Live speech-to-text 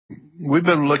we've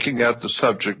been looking at the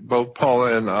subject, both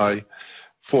Paula and I,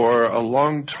 for a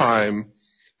long time,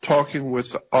 talking with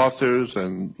authors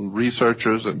and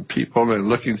researchers and people and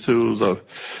looking through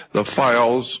the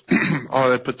files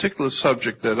on a particular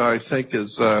subject that I think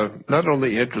is not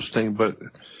only interesting, but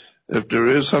if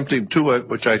there is something to it,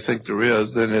 which I think there is,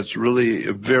 then it's really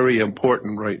very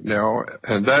important right now,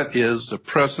 and that is the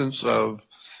presence of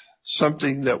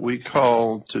something that we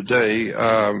call today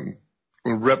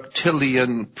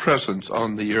reptilian presence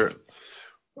on the earth.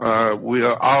 We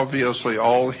are obviously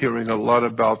all hearing a lot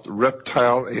about the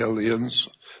reptile aliens,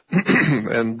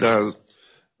 and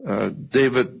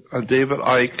David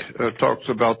Icke talks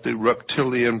about the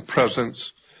reptilian presence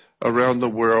around the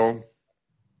world.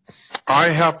 I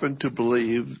happen to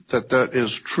believe that that is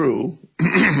true,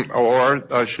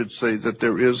 or I should say that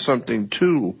there is something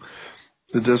to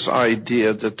this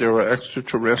idea that there are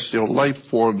extraterrestrial life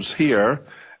forms here,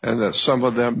 and that some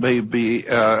of them may be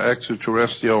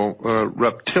extraterrestrial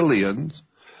reptilians.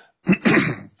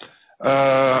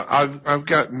 I've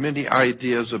got many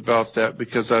ideas about that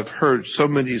because I've heard so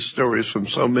many stories from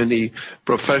so many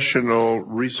professional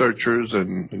researchers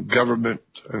and government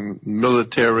and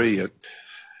military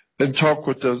and talk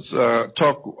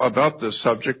about this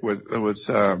subject with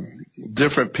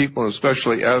different people,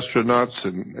 especially astronauts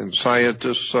and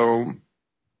scientists. So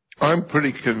I'm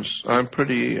pretty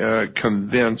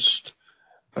convinced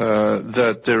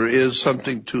that there is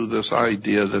something to this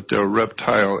idea that there are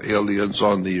reptile aliens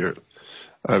on the earth.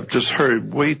 I've just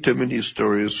heard way too many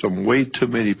stories from way too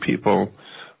many people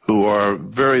who are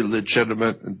very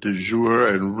legitimate and de jure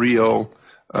and real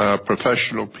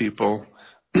professional people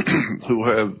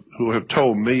who have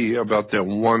told me about their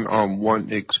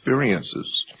one-on-one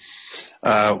experiences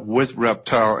with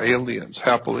reptile aliens.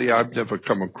 Happily, I've never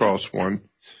come across one,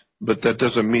 but that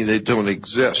doesn't mean they don't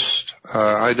exist.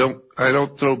 I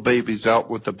don't throw babies out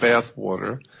with the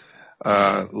bathwater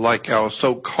like our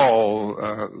so-called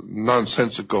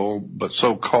nonsensical but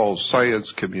so-called science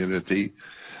community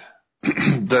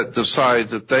that decide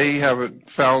that they haven't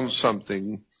found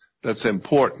something that's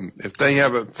important. If they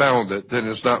haven't found it, then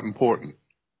it's not important.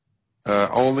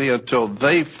 Only until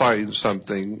they find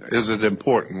something is it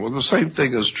important. Well, the same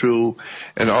thing is true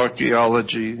in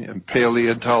archaeology and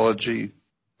paleontology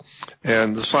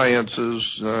and the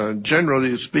sciences.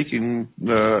 Generally speaking,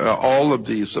 all of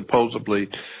these supposedly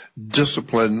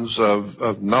disciplines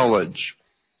of knowledge,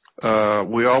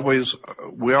 we always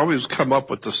come up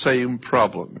with the same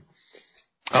problem.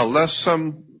 Unless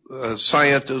some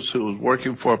scientist who is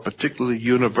working for a particular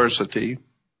university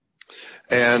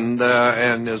and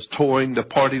is towing the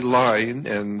party line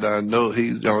and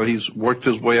he's worked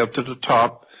his way up to the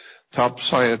top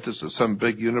scientist at some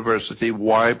big university.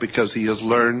 Why? Because he has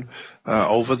learned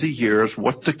over the years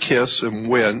what to kiss and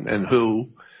when and who,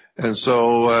 and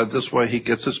so this way he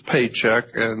gets his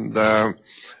paycheck,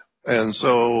 and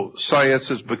so science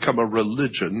has become a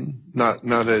religion, not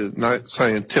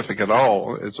scientific at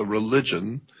all. It's a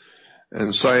religion.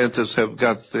 And scientists have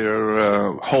got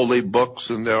their holy books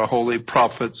and their holy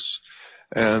prophets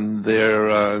and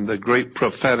their great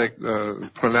prophetic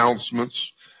pronouncements,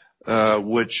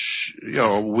 which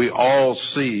we all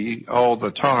see all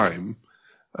the time.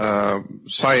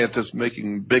 Scientists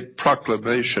making big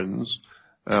proclamations,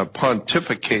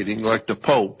 pontificating like the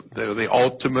Pope. They're the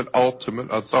ultimate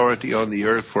authority on the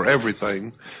earth for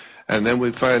everything. And then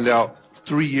we find out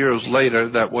 3 years later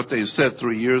that what they said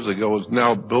 3 years ago is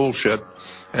now bullshit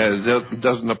and it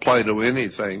doesn't apply to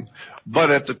anything.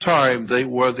 But at the time, they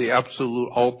were the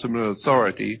absolute ultimate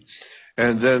authority.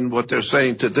 And then what they're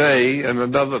saying today, in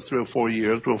another 3 or 4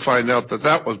 years, we'll find out that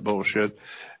that was bullshit.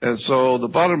 And so the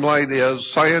bottom line is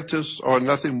scientists are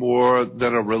nothing more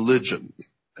than a religion.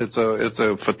 It's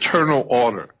a fraternal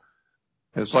order.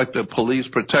 It's like the police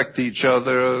protect each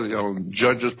other,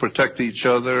 judges protect each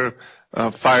other,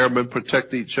 firemen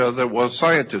protect each other. Well,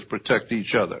 scientists protect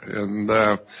each other, and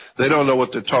they don't know what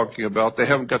they're talking about. They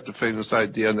haven't got the faintest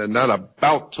idea, and they're not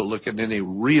about to look at any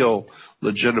real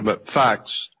legitimate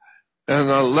facts. And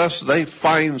unless they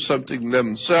find something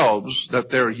themselves that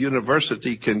their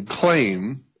university can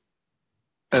claim,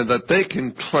 and that they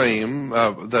can claim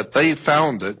that they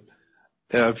found it,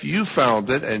 if you found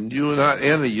it and you're not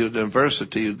in a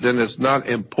university, then it's not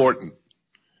important.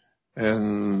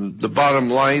 And the bottom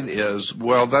line is,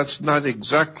 well, that's not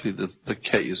exactly the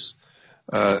case.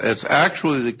 It's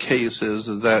actually the case is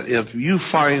that if you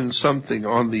find something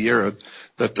on the earth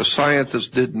that the scientists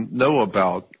didn't know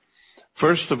about,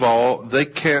 first of all, they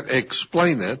can't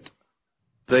explain it.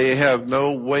 They have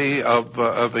no way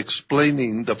of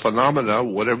explaining the phenomena,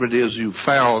 whatever it is you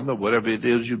found or whatever it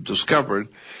is you've discovered.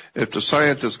 If the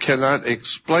scientists cannot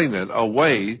explain it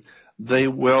away, they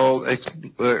will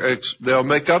they'll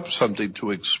make up something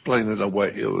to explain it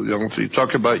away. You know, if you talk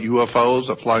about UFOs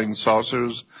or flying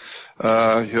saucers,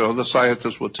 you know, the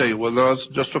scientists will tell you, well, no,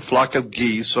 it's just a flock of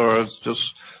geese or it's just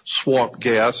swamp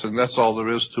gas, and that's all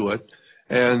there is to it.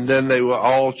 And then they will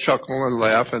all chuckle and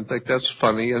laugh and think that's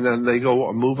funny, and then they go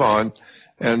and move on.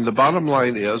 And the bottom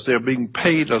line is they're being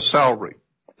paid a salary.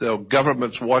 The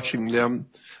government's watching them.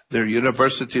 Their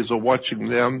universities are watching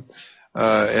them.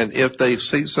 And if they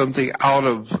see something out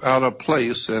of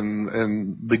place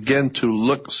and begin to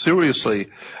look seriously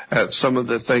at some of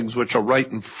the things which are right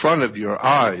in front of your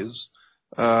eyes,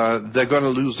 they're going to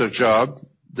lose their job.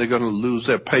 They're going to lose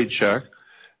their paycheck.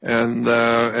 And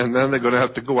then they're going to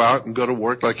have to go out and go to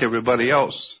work like everybody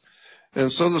else. And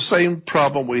so the same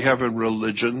problem we have in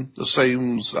religion, the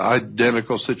same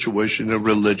identical situation in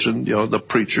religion, you know, the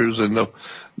preachers and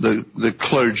the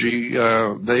clergy,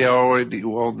 they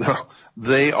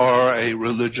are a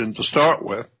religion to start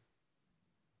with.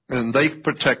 And they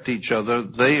protect each other.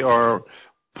 They are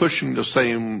pushing the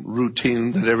same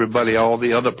routine that all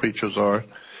the other preachers are.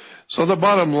 So the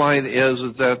bottom line is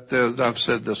that, I've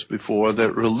said this before,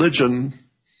 that religion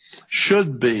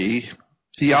should be,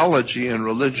 theology and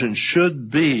religion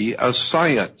should be a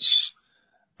science,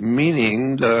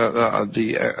 meaning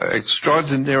the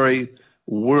extraordinary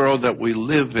world that we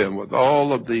live in with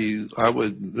all of the, I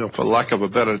would, you know, for lack of a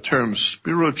better term,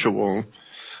 spiritual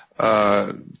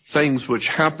things which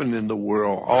happen in the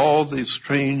world, all these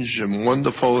strange and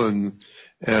wonderful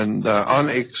and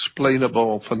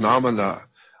unexplainable phenomena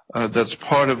that's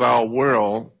part of our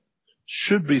world,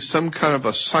 should be some kind of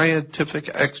a scientific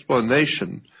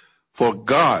explanation for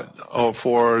God or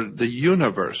for the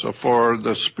universe or for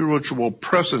the spiritual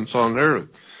presence on earth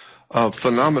of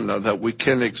phenomena that we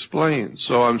can explain.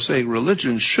 So I'm saying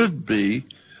religion should be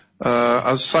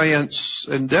a science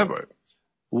endeavor,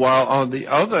 while on the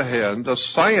other hand, the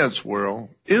science world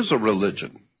is a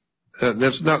religion.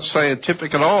 That's not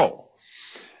scientific at all.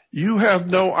 You have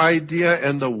no idea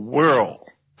in the world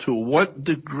to what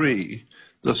degree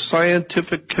the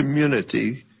scientific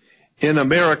community, in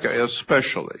America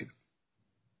especially,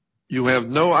 you have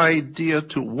no idea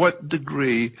to what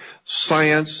degree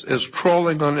science is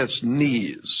crawling on its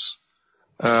knees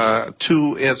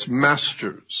to its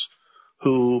masters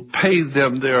who pay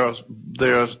them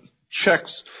their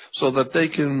checks so that they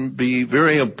can be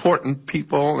very important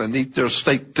people and eat their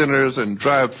steak dinners and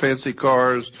drive fancy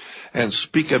cars and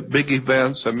speak at big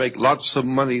events and make lots of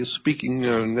money speaking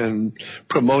and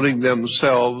promoting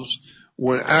themselves,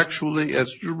 when actually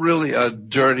it's really a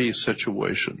dirty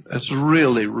situation. It's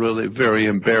really, really very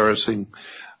embarrassing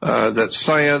that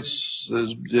science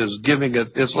is giving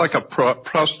it. It's like a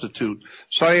prostitute.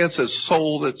 Science has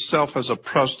sold itself as a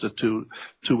prostitute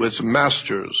to its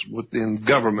masters within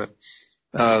government.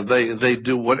 They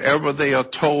do whatever they are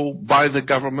told by the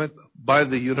government, by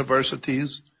the universities.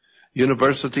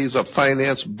 Universities are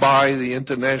financed by the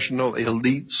international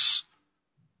elites.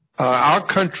 Our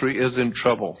country is in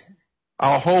trouble.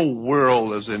 Our whole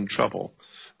world is in trouble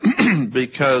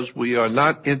because we are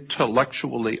not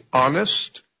intellectually honest.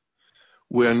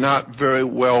 We're not very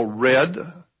well read.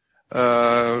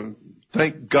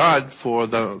 Thank God for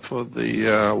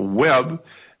the web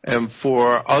and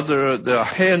for the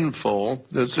handful.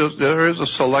 There is a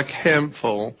select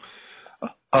handful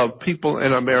of people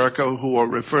in America who are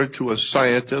referred to as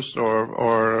scientists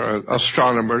or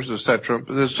astronomers, etc.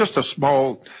 But there's just a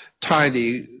small,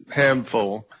 tiny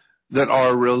handful that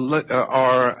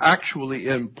are actually,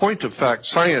 in point of fact,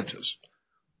 scientists.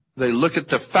 They look at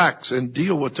the facts and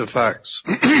deal with the facts.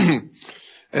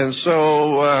 And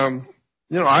so,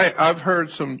 you know, I've heard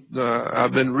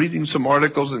I've been reading some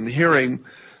articles and hearing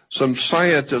some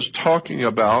scientists talking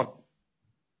about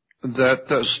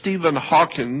that Stephen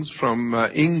Hawking from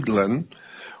England,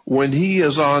 when he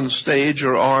is on stage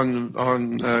or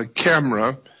on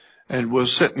camera, and we're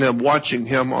sitting there watching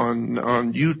him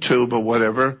on YouTube or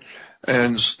whatever,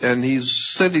 and he's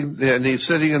sitting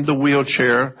in the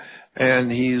wheelchair,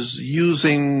 and he's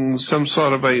using some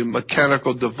sort of a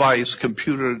mechanical device,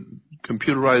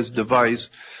 computerized device,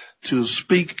 to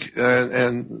speak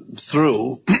and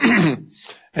through.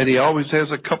 And he always has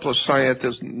a couple of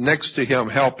scientists next to him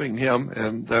helping him,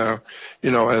 and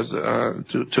you know, as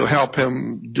to help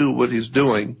him do what he's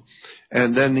doing.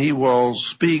 And then he will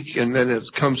speak, and then it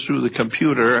comes through the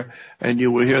computer, and you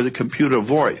will hear the computer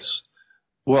voice.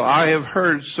 Well, I have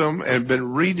heard some and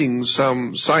been reading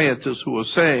some scientists who are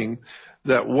saying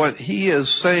that what he is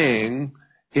saying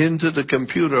into the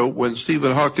computer when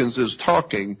Stephen Hawking is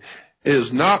talking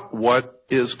is not what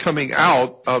is coming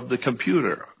out of the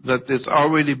computer, that it's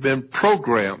already been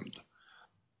programmed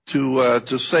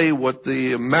to say what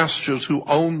the masters who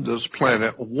own this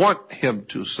planet want him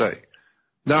to say,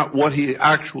 not what he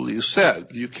actually said.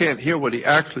 You can't hear what he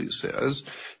actually says.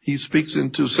 He speaks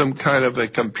into some kind of a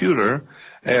computer,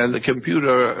 and the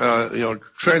computer,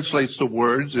 translates the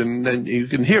words, and then you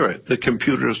can hear it. The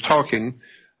computer is talking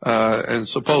and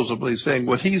supposedly saying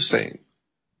what he's saying.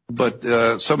 But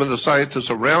some of the scientists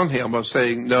around him are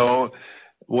saying, no,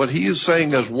 what he is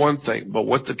saying is one thing, but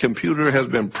what the computer has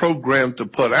been programmed to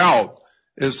put out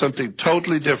is something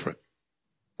totally different.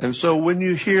 And so when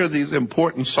you hear these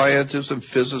important scientists and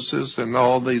physicists and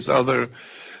all these other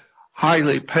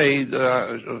highly paid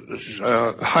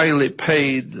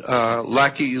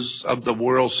lackeys of the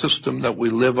world system that we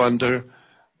live under,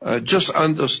 just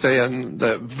understand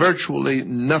that virtually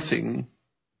nothing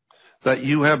that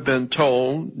you have been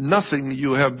told, nothing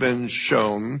you have been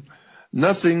shown,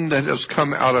 nothing that has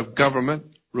come out of government,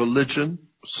 religion,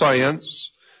 science,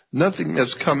 nothing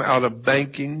that's come out of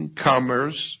banking,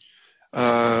 commerce,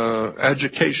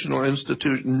 educational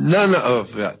institution, none of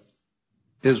it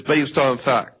is based on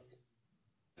fact.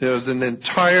 There's an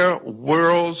entire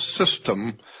world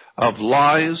system of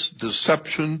lies,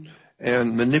 deception,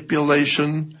 and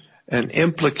manipulation, and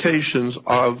implications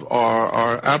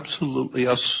are absolutely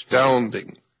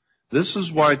astounding. This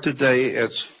is why today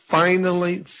it's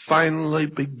finally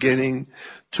beginning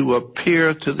to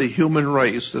appear to the human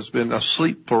race that's been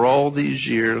asleep for all these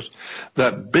years,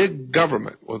 that big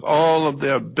government with all of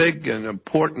their big and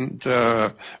important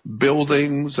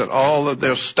buildings and all of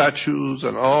their statues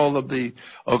and all of the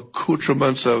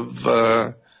accoutrements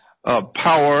of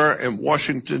power in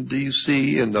Washington,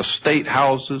 D.C., and the state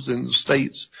houses in the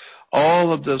states,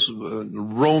 all of this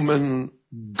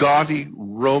gaudy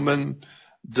Roman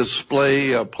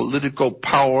display of political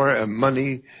power and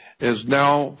money is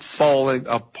now falling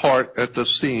apart at the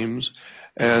seams,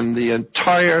 and the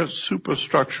entire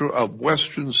superstructure of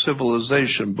Western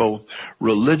civilization, both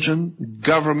religion,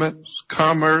 government,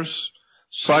 commerce,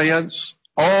 science,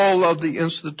 all of the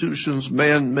institutions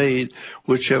man-made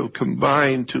which have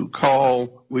combined to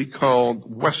we call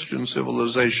Western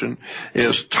civilization,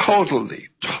 is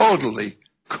totally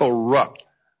corrupt.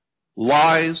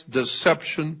 Lies,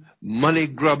 deception, money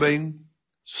grubbing,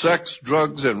 sex,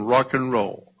 drugs, and rock and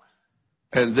roll.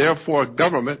 And therefore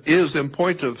government is, in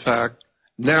point of fact,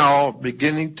 now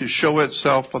beginning to show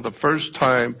itself for the first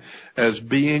time as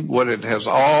being what it has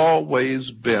always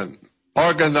been: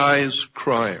 organized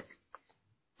crime.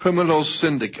 Criminal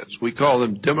syndicates. We call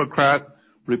them Democrat,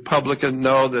 Republican.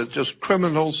 No, they're just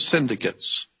criminal syndicates.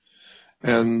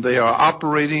 And they are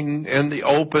operating in the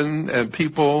open, and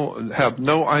people have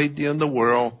no idea in the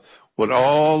world what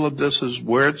all of this is,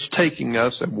 where it's taking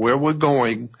us and where we're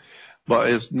going. But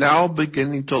it's now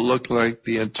beginning to look like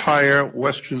the entire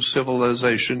Western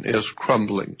civilization is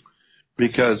crumbling,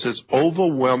 because it's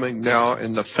overwhelming now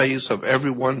in the face of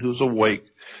everyone who's awake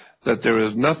that there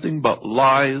is nothing but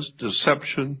lies,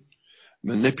 deception,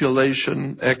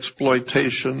 manipulation,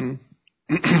 exploitation.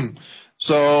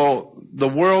 So the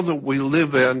world that we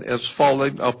live in is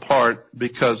falling apart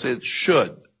because it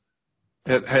should.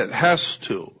 It has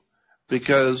to.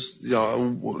 Because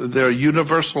there are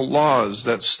universal laws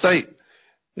that state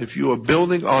if you are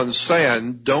building on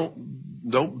sand,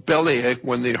 don't bellyache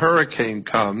when the hurricane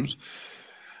comes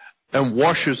and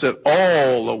washes it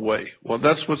all away. Well,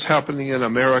 that's what's happening in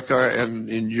America and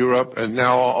in Europe and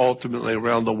now ultimately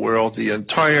around the world. The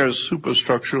entire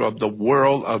superstructure of the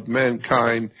world of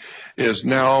mankind is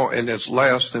now in its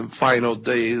last and final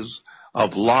days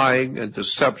of lying and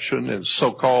deception and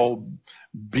so-called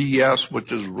BS,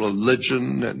 which is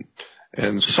religion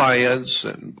and science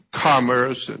and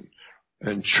commerce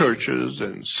and churches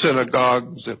and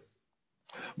synagogues and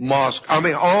mosques. I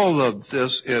mean, all of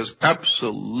this is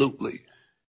absolutely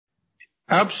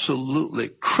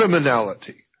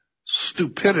criminality,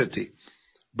 stupidity.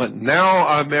 But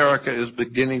now America is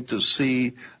beginning to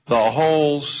see the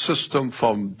whole system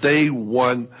from day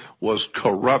one was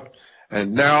corrupt.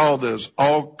 And now there's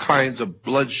all kinds of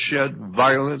bloodshed,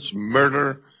 violence,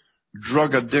 murder,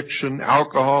 drug addiction,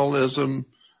 alcoholism,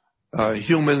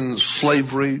 human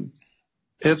slavery.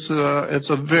 It's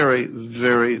a very,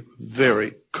 very,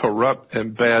 very corrupt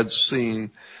and bad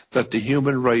scene that the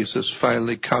human race has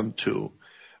finally come to.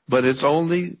 But it's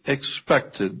only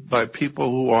expected by people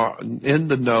who are in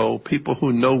the know, people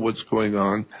who know what's going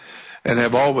on and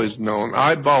have always known.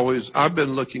 I've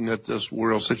been looking at this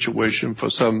world situation for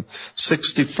some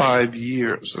 65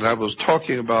 years, and I was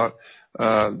talking about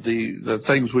the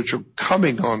things which are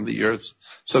coming on the earth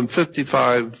some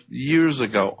 55 years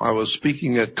ago. I was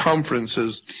speaking at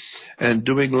conferences and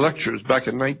doing lectures back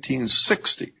in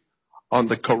 1960 on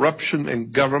the corruption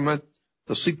in government,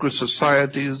 the secret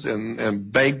societies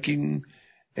and banking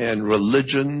and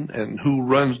religion and who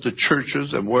runs the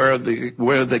churches and where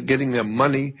they're getting their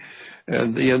money.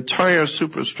 And the entire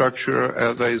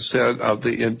superstructure, as I said, of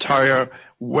the entire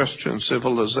Western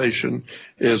civilization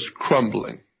is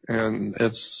crumbling. And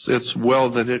it's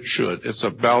well that it should. It's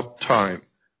about time.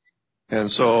 And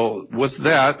so with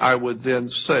that, I would then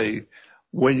say,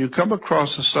 when you come across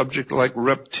a subject like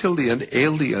reptilian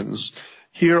aliens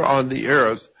here on the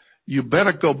earth, you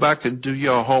better go back and do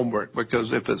your homework,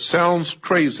 because if it sounds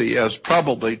crazy, it's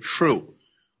probably true.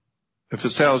 If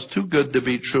it sounds too good to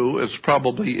be true, it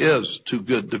probably is too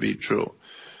good to be true.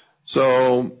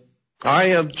 So I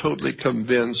am totally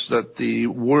convinced that the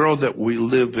world that we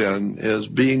live in is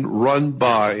being run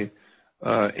by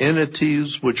entities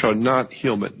which are not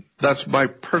human. That's my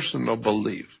personal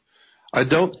belief. I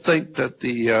don't think that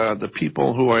the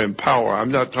people who are in power,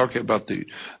 I'm not talking about the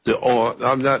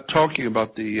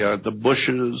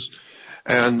Bushes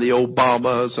and the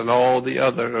Obamas and all the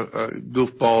other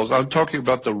goofballs. I'm talking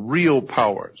about the real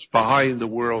powers behind the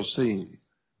world scene.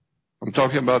 I'm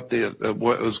talking about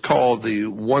what was called the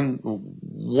one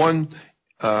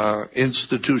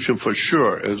institution for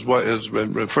sure, is what has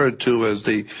been referred to as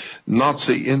the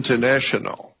Nazi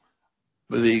International.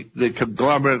 The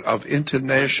conglomerate of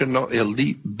international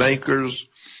elite bankers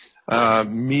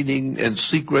meeting in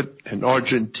secret in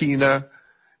Argentina,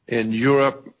 in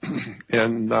Europe,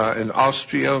 in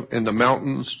Austria, in the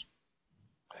mountains.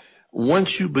 Once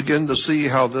you begin to see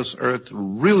how this earth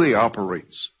really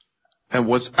operates and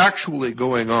what's actually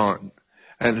going on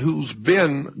and who's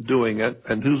been doing it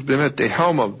and who's been at the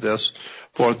helm of this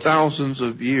for thousands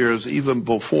of years, even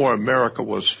before America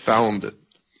was founded,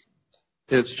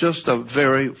 it's just a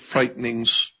very frightening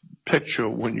picture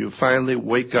when you finally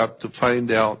wake up to find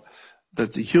out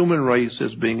that the human race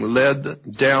is being led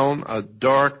down a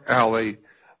dark alley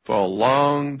for a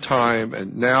long time,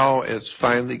 and now it's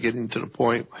finally getting to the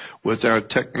point with our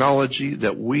technology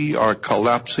that we are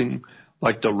collapsing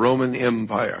like the Roman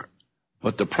Empire.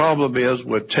 But the problem is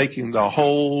we're taking the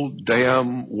whole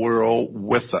damn world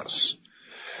with us.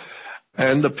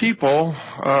 And the people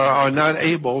are not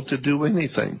able to do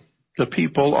anything. The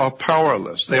people are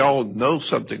powerless. They all know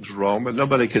something's wrong, but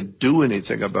nobody can do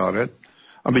anything about it.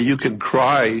 I mean, you can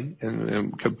cry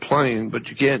and complain, but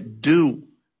you can't do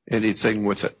anything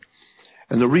with it.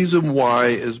 And the reason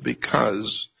why is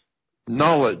because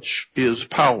knowledge is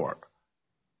power.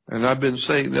 And I've been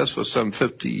saying this for some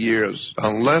 50 years.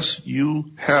 Unless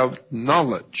you have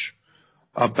knowledge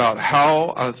about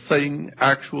how a thing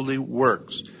actually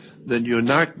works, then you're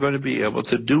not going to be able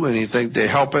to do anything to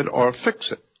help it or fix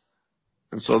it.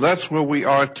 And so that's where we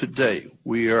are today.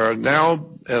 We are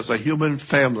now, as a human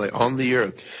family on the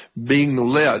earth, being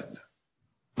led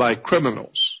by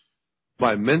criminals,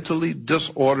 by mentally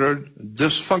disordered,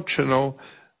 dysfunctional,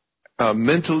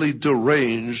 mentally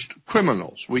deranged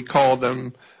criminals. We call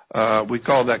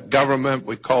that government,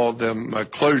 we call them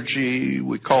clergy,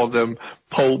 we call them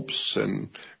popes and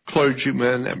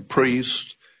clergymen and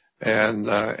priests and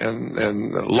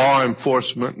law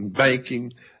enforcement and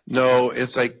banking. No,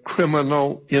 it's a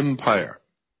criminal empire.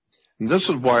 And this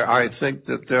is why I think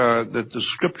that the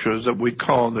scriptures that we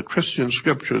call the Christian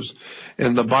scriptures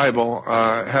in the Bible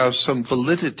have some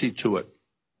validity to it.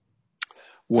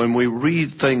 When we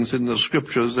read things in the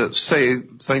scriptures that say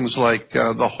things like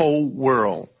the whole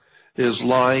world is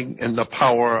lying in the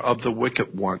power of the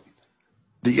wicked one,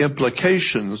 the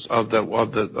implications of the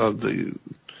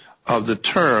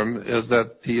term is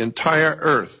that the entire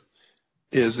earth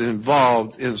is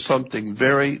involved in something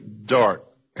very dark,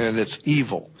 and it's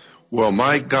evil. Well,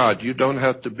 my God, you don't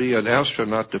have to be an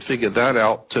astronaut to figure that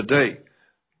out today.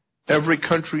 Every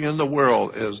country in the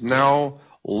world is now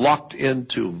locked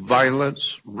into violence,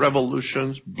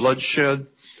 revolutions, bloodshed,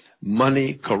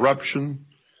 money, corruption.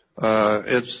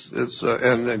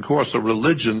 And of course the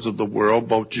religions of the world,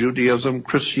 both Judaism,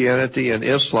 Christianity, and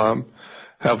Islam,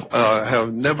 have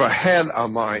never had a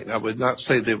mind. I would not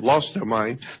say they've lost their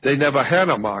mind. They never had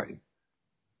a mind.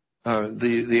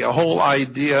 The whole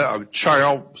idea of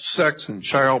child sex and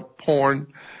child porn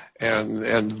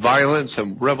and violence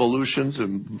and revolutions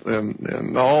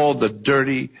and all the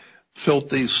dirty,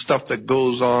 filthy stuff that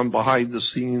goes on behind the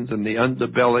scenes in the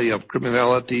underbelly of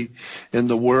criminality in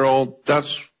the world,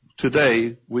 that's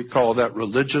today we call that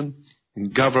religion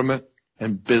and government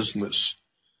and business.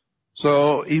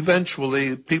 So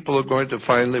eventually people are going to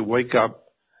finally wake up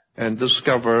and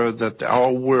discover that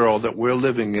our world that we're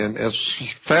living in is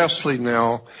fastly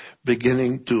now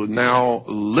beginning to now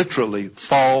literally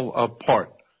fall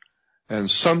apart. And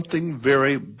something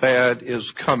very bad is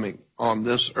coming on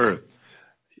this earth.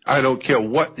 I don't care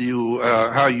what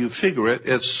how you figure it,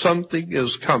 it's something is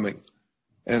coming.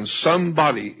 And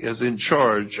somebody is in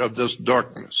charge of this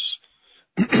darkness.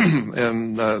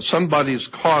 And somebody's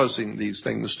causing these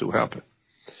things to happen.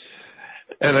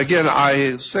 And again,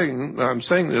 I'm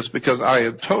saying this because I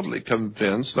am totally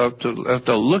convinced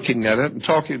after looking at it and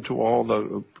talking to all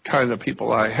the kind of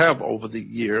people I have over the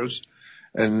years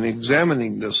and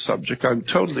examining this subject, I'm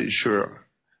totally sure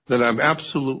that I'm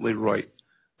absolutely right,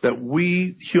 that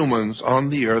we humans on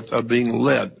the earth are being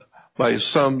led by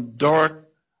some dark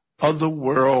other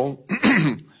world,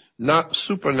 not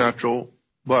supernatural,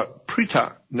 but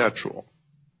preternatural.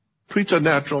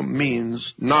 Preternatural means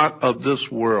not of this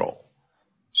world.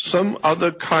 Some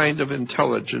other kind of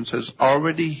intelligence is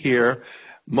already here,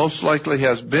 most likely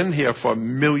has been here for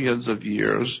millions of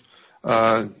years,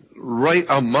 right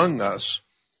among us,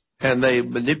 and they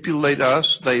manipulate us,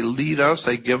 they lead us,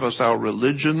 they give us our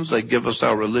religions, they give us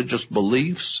our religious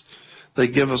beliefs, they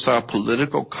give us our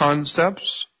political concepts,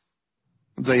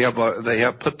 they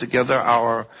have put together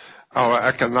our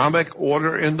economic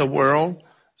order in the world.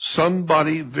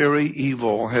 Somebody very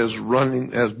evil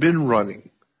has been running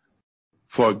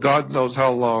for God knows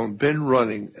how long, been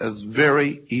running a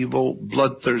very evil,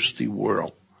 bloodthirsty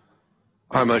world.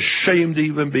 I'm ashamed to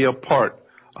even be a part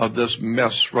of this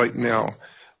mess right now,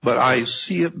 but I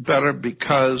see it better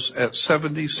because at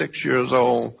 76 years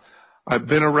old, I've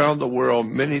been around the world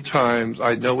many times.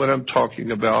 I know what I'm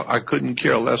talking about. I couldn't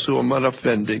care less who I'm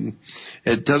offending.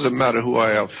 It doesn't matter who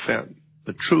I offend.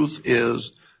 The truth is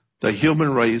the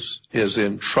human race is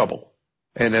in trouble,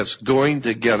 and it's going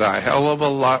to get a hell of a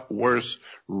lot worse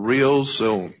real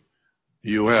soon.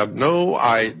 You have no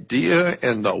idea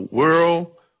in the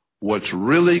world what's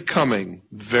really coming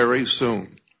very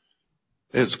soon.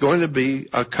 It's going to be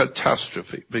a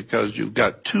catastrophe because you've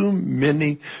got too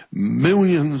many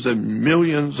millions and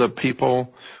millions of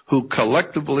people who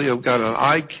collectively have got an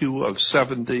IQ of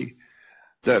 70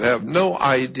 that have no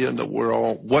idea in the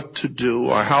world what to do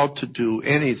or how to do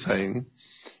anything.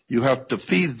 You have to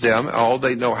feed them. All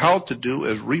they know how to do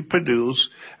is reproduce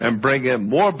and bring in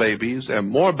more babies,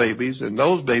 and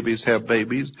those babies have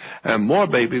babies, and more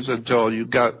babies until you've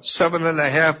got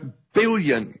 7.5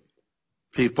 billion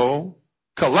people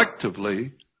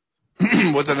collectively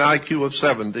with an IQ of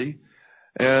 70,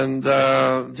 and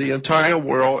the entire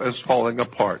world is falling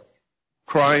apart.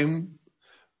 Crime,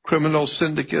 criminal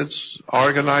syndicates,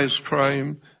 organized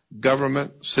crime,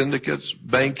 government, syndicates,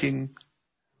 banking.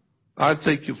 I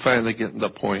think you're finally getting the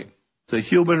point. The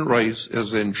human race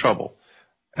is in trouble.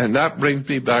 And that brings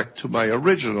me back to my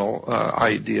original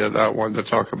idea that I wanted to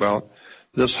talk about.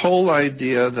 This whole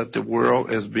idea that the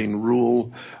world is being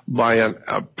ruled by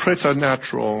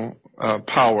preternatural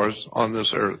powers on this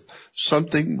earth.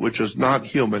 Something which is not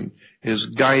human is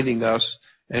guiding us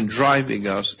and driving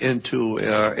us into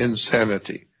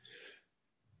insanity.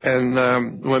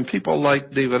 And when people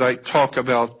like David Icke talk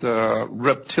about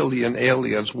reptilian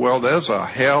aliens, well, there's a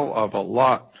hell of a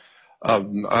lot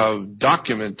of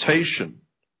documentation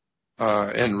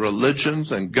in religions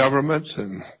and governments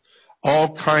and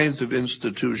all kinds of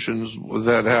institutions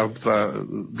that have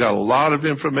got a lot of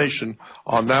information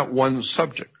on that one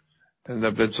subject. And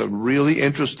there have been some really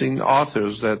interesting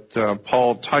authors that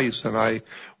Paul Tice and I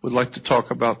would like to talk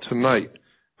about tonight.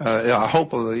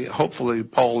 Hopefully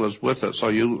Paul is with us.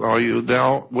 Are you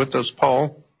now with us,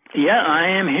 Paul? Yeah,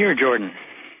 I am here, Jordan.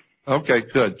 Okay,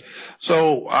 good.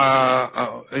 So,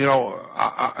 I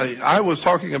was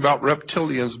talking about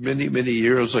reptilians many, many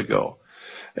years ago.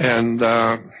 And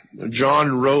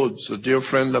John Rhodes, a dear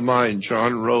friend of mine,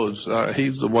 John Rhodes,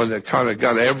 he's the one that kind of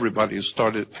got everybody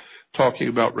started talking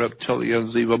about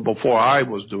reptilians even before I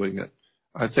was doing it.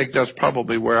 I think that's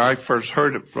probably where I first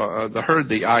heard it heard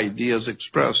the ideas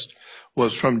expressed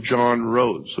was from John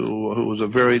Rhodes, who was a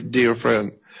very dear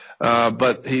friend.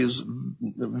 But he's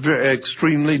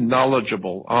extremely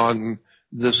knowledgeable on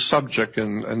this subject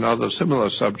and other similar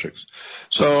subjects.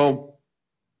 So,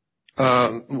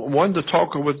 wanted to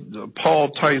talk with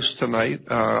Paul Tice tonight.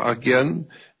 Again,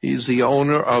 he's the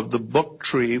owner of the Book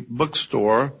Tree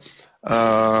bookstore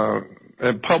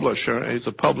and publisher. He's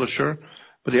a publisher,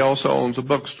 but he also owns a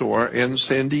bookstore in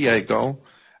San Diego.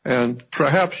 And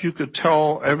perhaps you could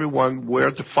tell everyone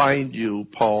where to find you,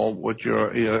 Paul, with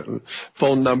your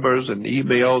phone numbers and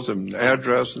emails and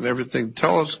address and everything.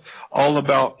 Tell us all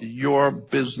about your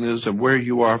business and where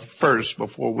you are first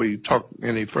before we talk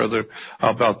any further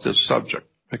about this subject,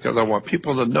 because I want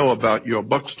people to know about your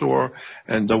bookstore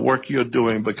and the work you're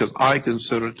doing, because I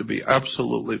consider it to be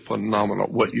absolutely phenomenal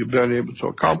what you've been able to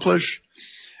accomplish.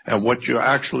 and what you're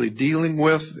actually dealing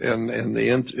with, and the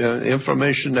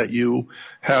information that you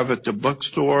have at the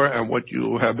bookstore and what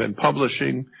you have been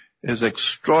publishing is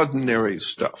extraordinary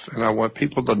stuff, and I want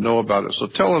people to know about it. So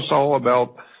tell us all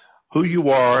about who you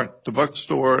are, the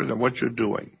bookstore, and what you're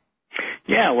doing.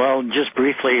 Yeah, well, just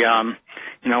briefly,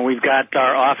 we've got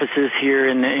our offices here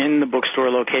in the bookstore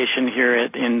location here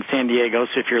in San Diego.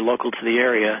 So if you're local to the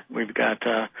area, we've got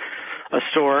a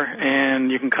store,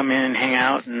 and you can come in and hang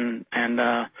out and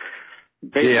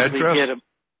basically get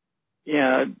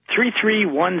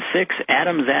 3316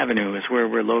 Adams Avenue is where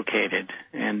we're located,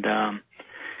 and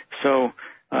so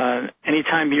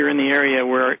anytime you're in the area,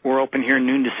 we're open here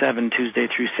noon to 7 Tuesday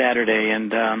through Saturday,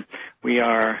 and we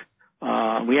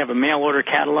have a mail order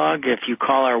catalog. If you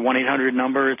call our 1-800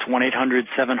 number, it's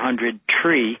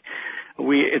 1-800-700-TREE.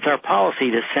 It's our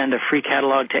policy to send a free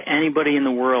catalog to anybody in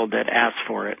the world that asks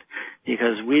for it,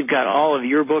 because we've got all of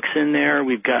your books in there.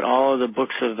 We've got all of the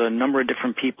books of a number of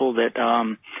different people that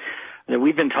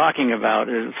we've been talking about.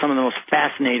 Some of the most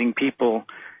fascinating people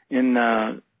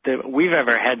that we've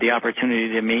ever had the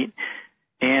opportunity to meet,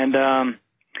 and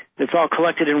it's all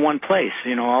collected in one place,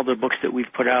 all the books that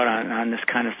we've put out on this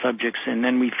kind of subjects. And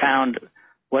then we found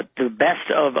what the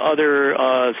best of other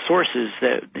sources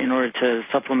that in order to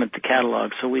supplement the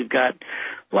catalog. So we've got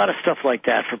a lot of stuff like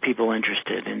that for people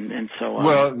interested. And so on.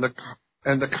 Well,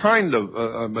 the kind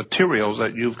of materials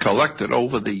that you've collected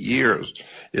over the years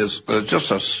is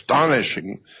just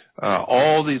astonishing.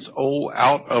 All these old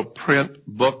out-of-print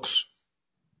books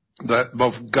that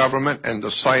both government and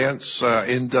the science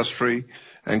industry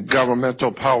and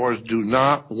governmental powers do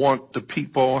not want the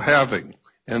people having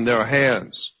in their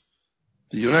hands.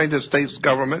 The United States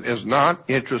government is not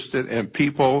interested in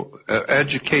people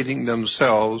educating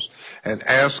themselves and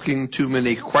asking too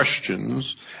many questions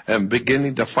and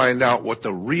beginning to find out what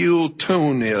the real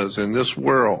tune is in this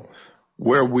world,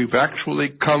 where we've actually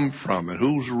come from and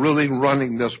who's really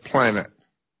running this planet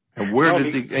and where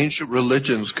did the ancient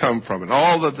religions come from and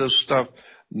all of this stuff.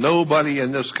 Nobody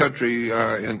in this country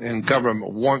in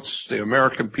government wants the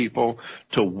American people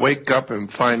to wake up and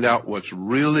find out what's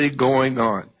really going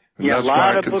on. And a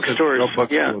lot of bookstores.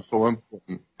 So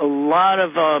important. A lot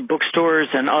of bookstores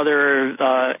and other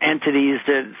entities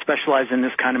that specialize in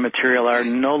this kind of material are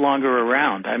no longer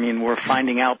around. I mean, we're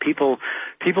finding out people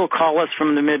call us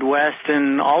from the Midwest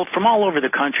and from all over the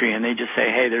country, and they just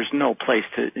say, "Hey, there's no place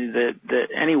that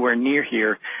anywhere near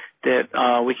here that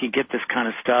we could get this kind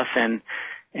of stuff."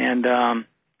 And a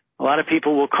lot of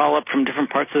people will call up from different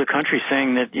parts of the country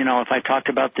saying that, if I talked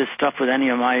about this stuff with any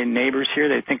of my neighbors here,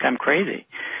 they think I'm crazy.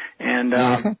 And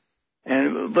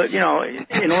but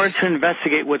in order to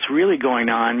investigate what's really going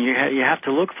on, you have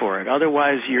to look for it.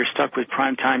 Otherwise, you're stuck with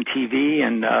primetime TV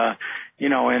and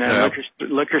in a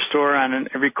liquor store on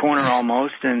every corner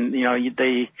almost, and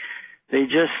they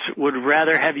just would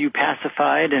rather have you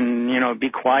pacified and be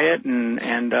quiet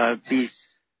and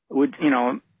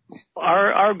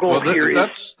Our goal here is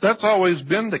that's always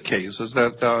been the case, is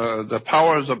that the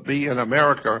powers that be in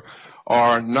America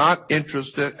are not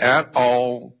interested at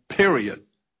all, period,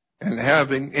 in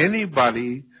having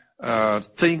anybody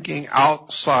thinking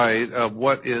outside of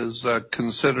what is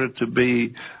considered to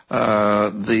be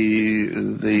the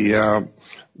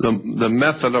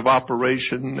method of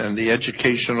operation and the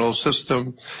educational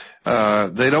system.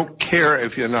 They don't care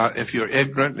if you're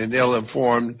ignorant and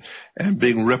ill-informed and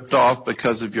being ripped off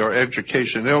because of your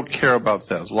education. They don't care about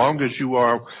that. As long as you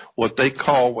are what the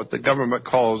government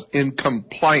calls in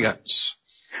compliance.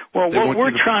 Well, what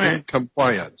we're trying to in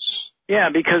compliance. Yeah,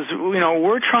 because,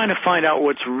 we're trying to find out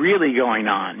what's really going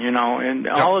on, and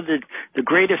all of the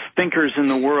greatest thinkers in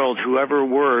the world, who ever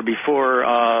were before,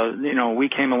 we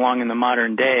came along in the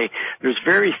modern day, there's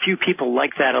very few people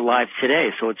like that alive today.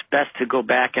 So it's best to go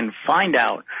back and find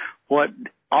out what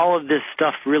all of this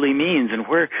stuff really means, and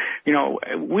where,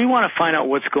 we want to find out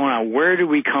what's going on. Where do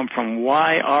we come from?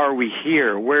 Why are we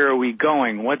here? Where are we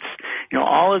going? What's,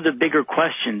 all of the bigger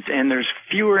questions. And there's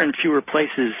fewer and fewer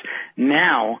places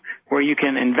now where you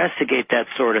can investigate that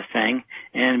sort of thing.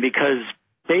 And because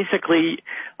basically,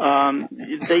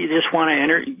 they just want to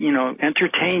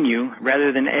entertain you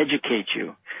rather than educate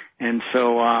you. And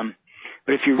so,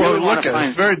 but if you really want to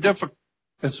find,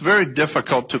 it's very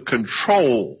difficult to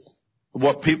control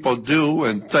what people do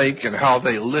and think and how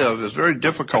they live. It's very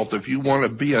difficult if you want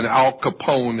to be an Al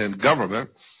Capone in government,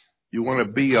 you want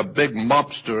to be a big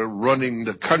mobster running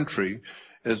the country.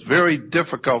 It's very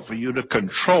difficult for you to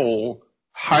control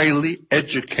highly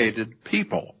educated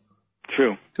people.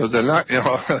 True. Because they're not,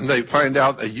 they find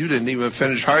out that you didn't even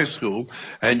finish high school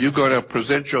and you're going to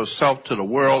present yourself to the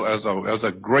world as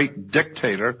a great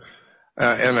dictator.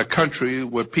 in a country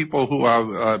with people who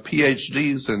have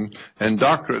PhDs and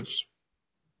doctorates,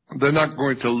 they're not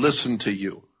going to listen to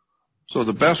you. So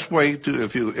the best way to,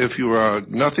 if you are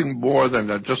nothing more than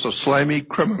just a slimy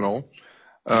criminal,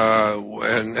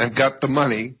 and got the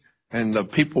money, and the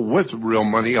people with real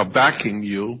money are backing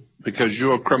you because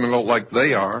you're a criminal like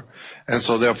they are, and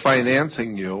so they're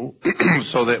financing you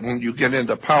so that when you get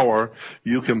into power,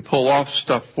 you can pull off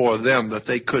stuff for them that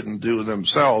they couldn't do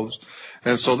themselves.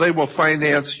 And so they will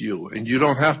finance you, and you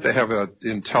don't have to have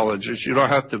intelligence. You don't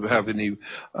have to have any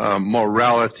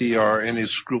morality or any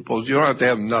scruples. You don't have to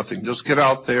have nothing. Just get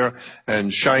out there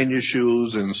and shine your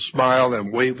shoes and smile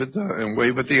and wave at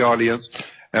the audience,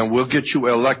 and we'll get you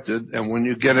elected. And when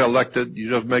you get elected,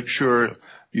 you just make sure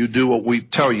you do what we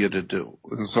tell you to do.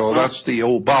 And so that's the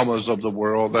Obamas of the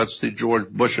world. That's the George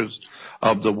Bushes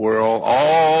of the world.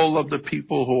 All of the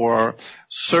people who are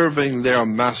serving their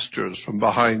masters from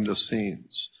behind the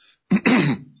scenes.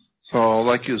 So,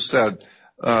 like you said,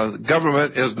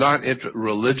 government is not interested.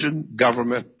 Religion,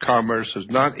 government, commerce is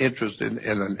not interested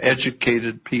in an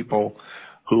educated people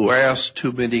who ask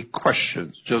too many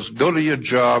questions. Just go to your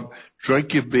job,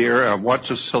 drink your beer, and watch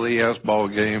a silly-ass ball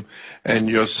game and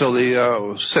your silly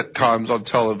sitcoms on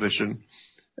television.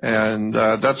 And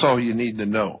that's all you need to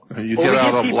know. You get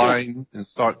out of line and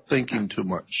start thinking too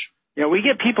much. Yeah, we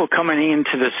get people coming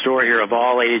into the store here of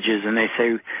all ages, and they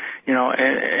say, you know,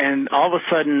 and all of a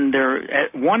sudden they're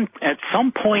at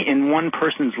some point in one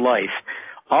person's life,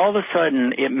 all of a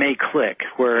sudden it may click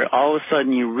where all of a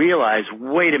sudden you realize,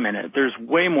 wait a minute, there's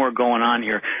way more going on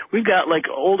here. We've got like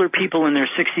older people in their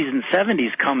 60s and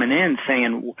 70s coming in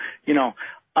saying,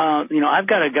 I've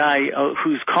got a guy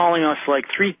who's calling us like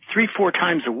three, 4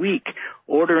 times a week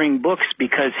ordering books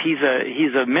because he's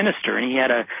a minister and he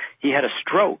had a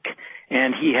stroke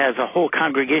and he has a whole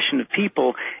congregation of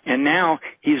people, and now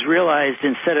he's realized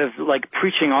instead of like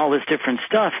preaching all this different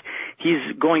stuff,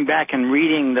 he's going back and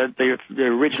reading the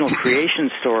original creation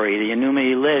story, the Enuma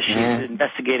Elish. He's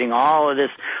investigating all of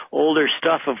this older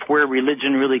stuff of where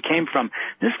religion really came from.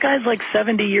 This guy's like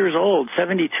 70 years old,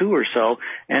 72 or so,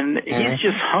 and he's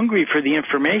just hungry for the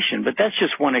information. But that's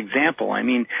just one example. I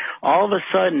mean, all of a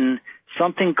sudden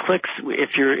something clicks if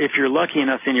you're lucky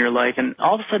enough in your life, and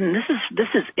all of a sudden this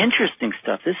is interesting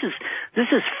stuff. This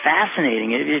is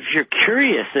fascinating. If you're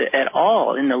curious at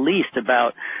all in the least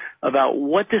about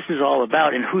what this is all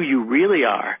about and who you really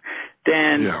are,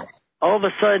 then all of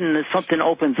a sudden something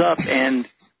opens up, and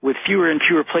with fewer and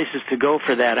fewer places to go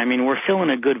for that. I mean, we're filling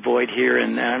a good void here,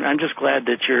 and I'm just glad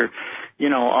that you're,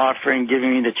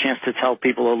 giving me the chance to tell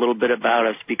people a little bit about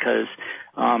us, because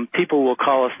people will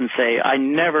call us and say,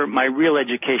 my real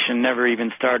education never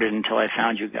even started until I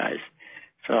found you guys.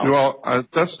 So, well,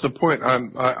 that's the point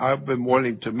I've been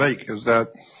wanting to make, is that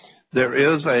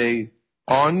there is a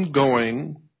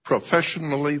ongoing,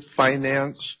 professionally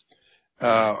financed,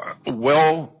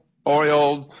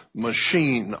 well-oiled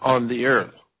machine on the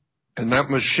earth. And that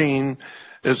machine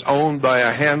is owned by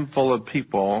a handful of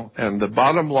people. And the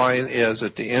bottom line is,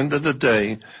 at the end of the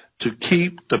day, to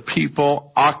keep the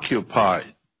people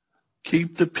occupied,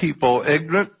 keep the people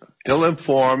ignorant,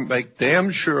 ill-informed, make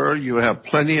damn sure you have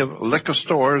plenty of liquor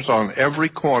stores on every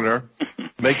corner,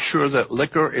 make sure that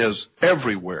liquor is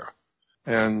everywhere,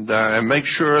 and make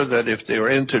sure that if they're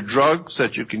into drugs,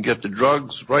 that you can get the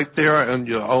drugs right there on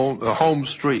your own home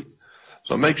street.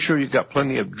 So make sure you got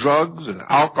plenty of drugs and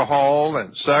alcohol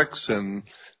and sex and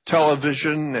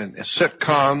television and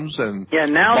sitcoms and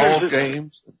ball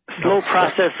games. Slow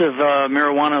process of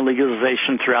marijuana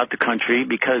legalization throughout the country,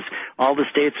 because all the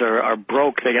states are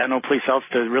broke. They got no place else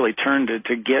to really turn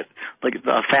to get like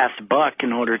a fast buck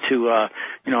in order to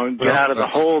get out of the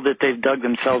hole that they've dug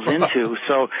themselves into.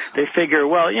 So they figure,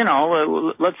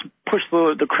 let's push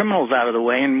the criminals out of the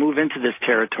way and move into this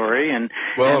territory.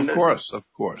 Of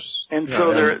course. And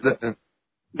so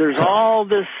there's all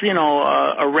this,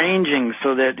 arranging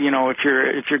so that,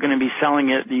 if you're going to be selling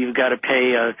it, you've got to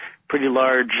pay a pretty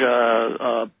large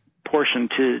portion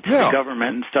to the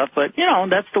government and stuff. But,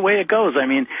 that's the way it goes. I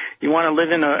mean, you want to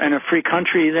live in a free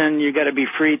country, then you got to be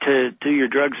free to do your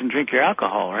drugs and drink your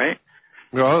alcohol, right?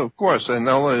 Well, of course. And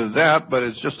not only that, but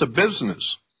it's just a business.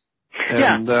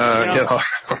 And,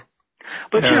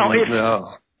 But,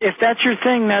 if that's your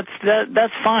thing,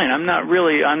 that's fine. I'm not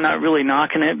really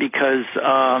knocking it, because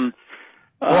I'm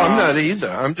not either.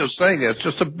 I'm just saying it's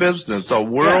just a business. The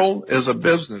world is a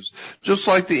business. Just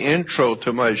like the intro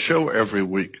to my show every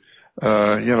week,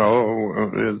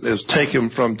 is taken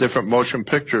from different motion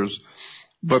pictures.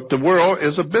 But the world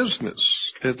is a business.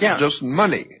 It's just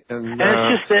money. And it's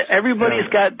just that everybody's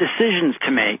got decisions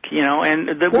to make, and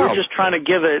we're just trying to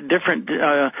give a different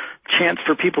chance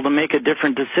for people to make a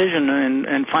different decision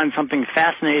and find something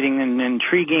fascinating and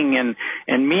intriguing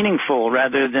and meaningful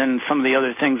rather than some of the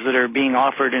other things that are being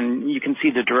offered, and you can see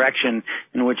the direction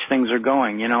in which things are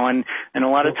going, and a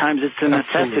lot of times it's a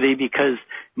necessity because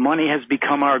money has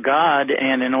become our god,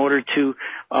 and in order to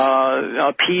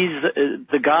appease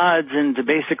the gods and to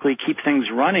basically keep things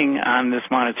running on this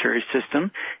monetary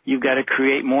system, you've got to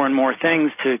create more and more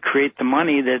things to create the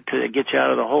money that to get you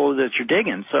out of the hole that you're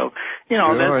digging. So,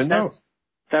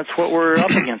 that's what we're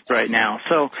up against right now.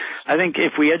 So I think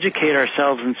if we educate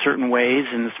ourselves in certain ways,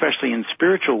 and especially in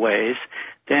spiritual ways,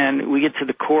 then we get to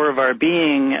the core of our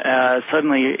being.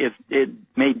 Suddenly it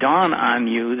may dawn on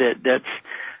you that's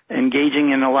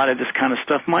engaging in a lot of this kind of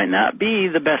stuff might not be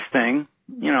the best thing,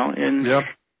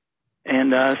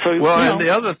 And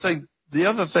the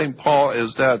other thing, Paul,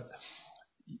 is that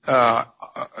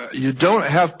you don't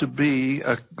have to be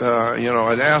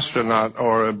an astronaut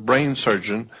or a brain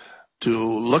surgeon to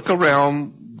look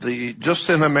around just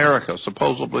in America,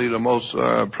 supposedly the most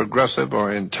progressive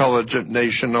or intelligent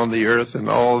nation on the earth and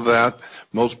all of that,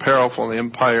 most powerful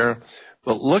empire.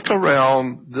 But look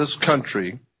around this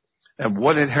country and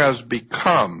what it has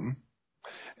become,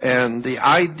 and the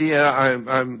idea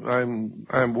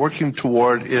I'm working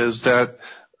toward is that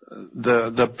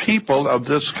the people of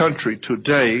this country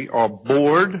today are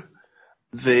bored.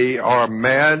 They are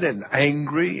mad and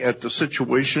angry at the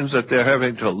situations that they're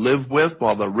having to live with,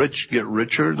 while the rich get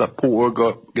richer, the poor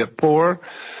get poorer.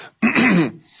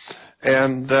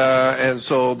 And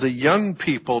so the young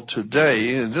people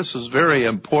today, and this is very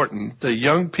important, the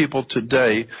young people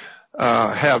today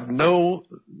have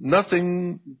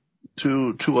nothing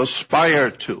to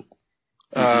aspire to,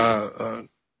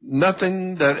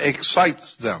 nothing that excites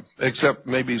them except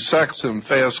maybe sex and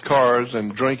fast cars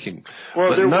and drinking.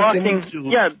 Well, they're walking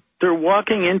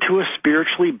into a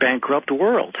spiritually bankrupt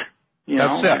world.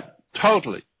 That's it.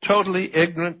 Totally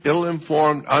ignorant,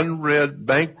 ill-informed, unread,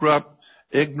 bankrupt,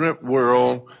 ignorant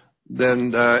world.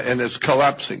 And it's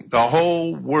collapsing. The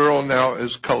whole world now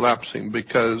is collapsing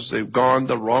because they've gone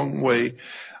the wrong way.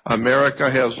 America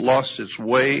has lost its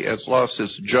way. It's lost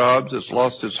its jobs. It's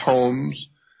lost its homes.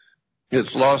 It's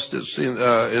lost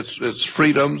its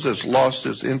freedoms. It's lost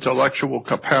its intellectual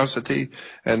capacity.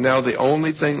 And now the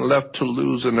only thing left to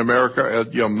lose in America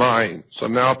is your mind. So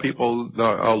now people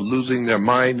are losing their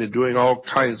mind and doing all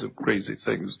kinds of crazy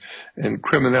things and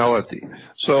criminality.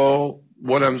 So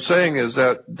what I'm saying is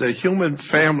that the human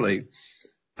family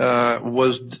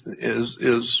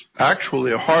is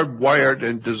actually hardwired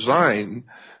and designed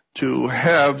to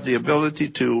have the ability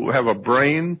to have a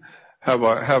brain, have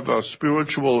a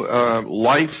spiritual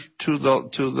life to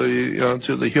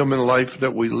the human life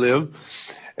that we live,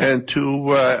 and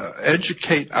to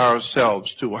educate ourselves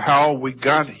to how we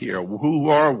got here. Who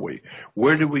are we?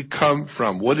 Where did we come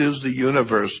from? What is the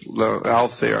universe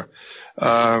out there?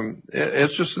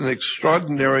 It's just an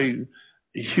extraordinary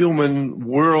human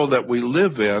world that we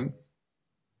live in,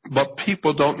 but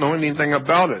people don't know anything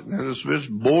about it, and it's just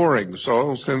boring.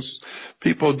 So since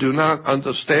people do not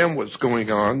understand what's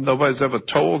going on, nobody's ever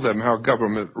told them how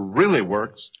government really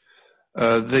works,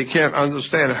 they can't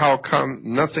understand how come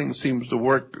nothing seems to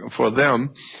work for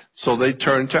them, so they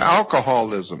turn to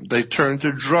alcoholism, they turn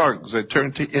to drugs, they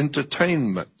turn to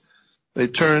entertainment. They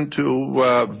turn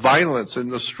to violence in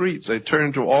the streets. They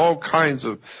turn to all kinds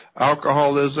of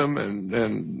alcoholism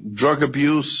and drug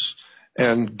abuse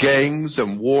and gangs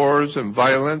and wars and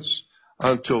violence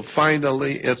until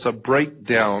finally it's a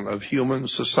breakdown of human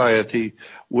society.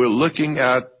 We're looking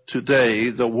at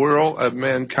today, the world of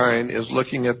mankind is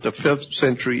looking at the 5th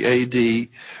century A.D.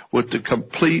 with the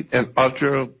complete and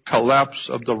utter collapse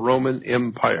of the Roman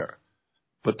Empire.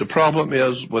 But the problem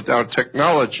is, with our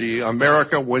technology,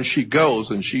 America, when she goes,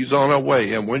 and she's on her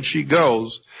way, and when she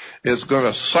goes, is going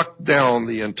to suck down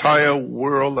the entire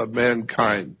world of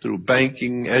mankind through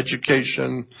banking,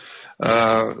 education,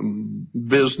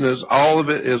 business. All of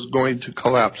it is going to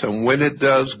collapse. And when it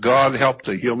does, God help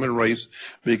the human race,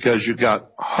 because you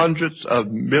got hundreds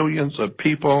of millions of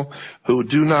people who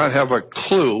do not have a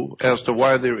clue as to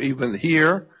why they're even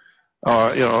here.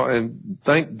 And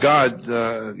thank God,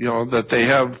 that they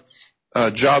have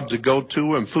a job to go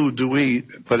to and food to eat.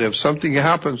 But if something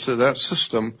happens to that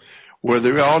system where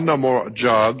there are no more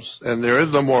jobs and there is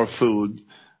no more food,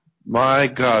 my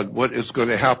God, what is going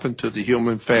to happen to the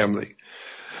human family?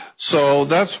 So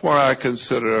that's why I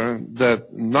consider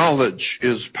that knowledge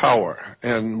is power.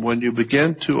 And when you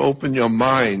begin to open your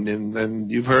mind,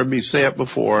 and you've heard me say it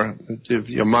before, if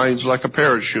your mind's like a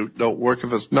parachute, don't work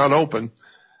if it's not open.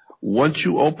 Once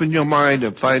you open your mind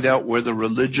and find out where the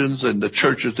religions and the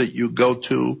churches that you go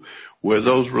to, where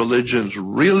those religions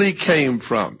really came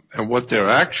from and what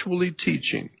they're actually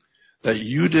teaching that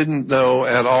you didn't know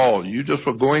at all. You just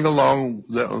were going along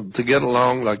to get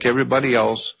along like everybody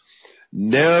else,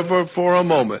 never for a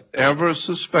moment ever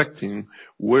suspecting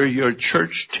where your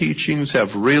church teachings have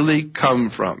really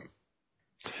come from.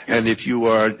 And if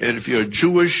you're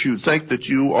Jewish, you think that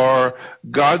you are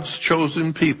God's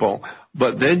chosen people,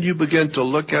 but then you begin to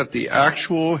look at the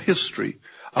actual history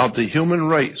of the human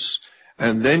race,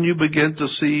 and then you begin to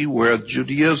see where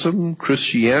Judaism,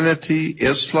 Christianity,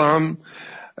 Islam,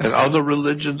 and other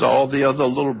religions, all the other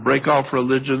little break-off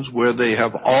religions, where they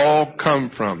have all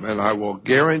come from. And I will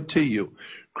guarantee you,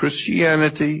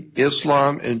 Christianity,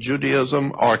 Islam, and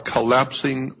Judaism are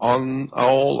collapsing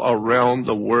all around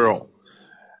the world.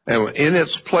 And in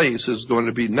its place is going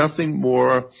to be nothing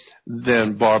more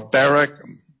than barbaric,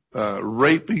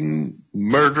 raping,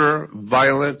 murder,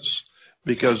 violence,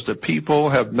 because the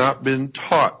people have not been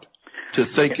taught to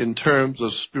think in terms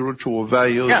of spiritual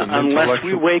values and intellectual. Unless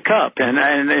we wake up.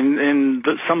 And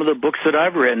some of the books that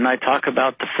I've written, I talk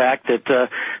about the fact that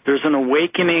there's an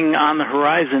awakening on the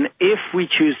horizon if we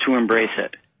choose to embrace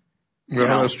it.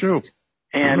 Yeah, that's true.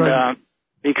 And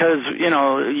because,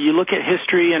 you look at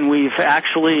history and we've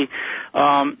actually,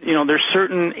 there's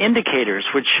certain indicators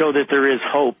which show that there is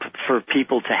hope for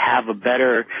people to have a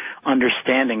better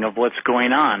understanding of what's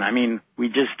going on. I mean, we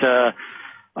just,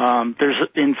 there's,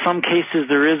 in some cases,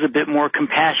 there is a bit more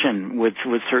compassion with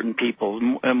certain people.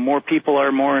 More people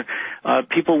are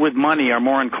people with money are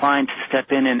more inclined to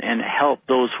step in and help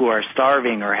those who are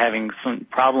starving or having some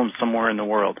problems somewhere in the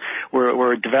world.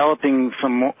 We're developing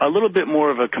a little bit more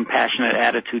of a compassionate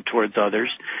attitude towards others.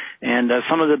 And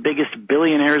some of the biggest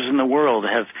billionaires in the world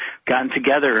have gotten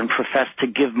together and professed to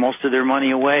give most of their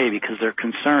money away because they're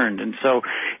concerned. And so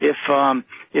if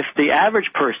the average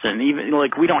person, even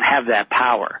like we don't have that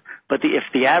power, but if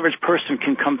the average person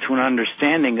can come to an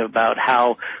understanding about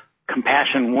how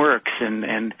compassion works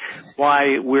and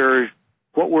why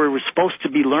what we're supposed to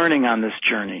be learning on this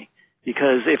journey,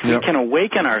 because if we can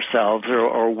awaken ourselves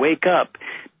or wake up,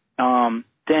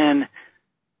 then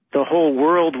the whole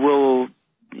world will,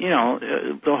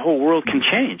 the whole world can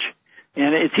change.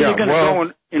 And it's either going to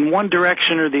go in one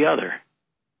direction or the other.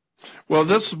 Well,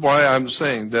 this is why I'm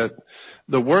saying that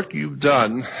the work you've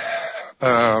done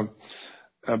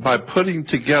by putting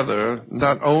together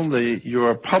not only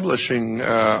your publishing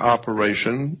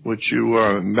operation, which you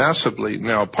are massively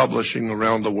now publishing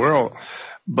around the world,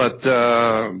 but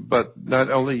not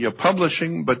only your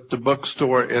publishing, but the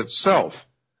bookstore itself.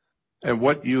 And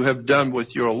what you have done with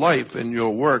your life and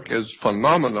your work is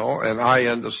phenomenal, and I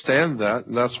understand that,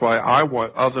 and that's why I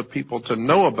want other people to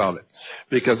know about it,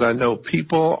 because I know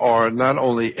people are not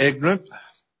only ignorant,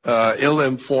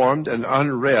 ill-informed, and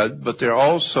unread, but they're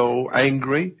also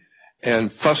angry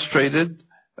and frustrated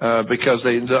because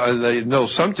they know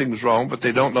something's wrong, but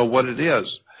they don't know what it is.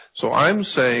 So I'm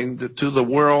saying that to the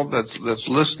world that's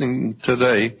listening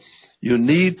today, you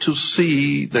need to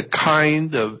see the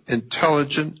kind of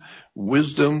intelligent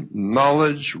wisdom,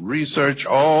 knowledge, research,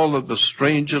 all of the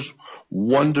strangest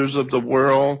wonders of the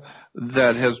world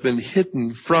that has been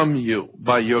hidden from you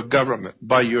by your government,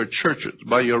 by your churches,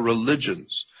 by your religions.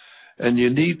 And you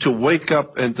need to wake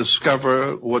up and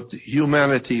discover what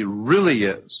humanity really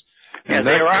is. And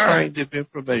that kind of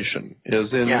information is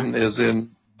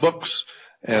in books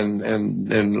and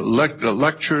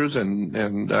lectures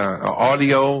and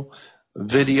audio,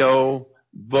 video,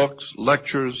 books,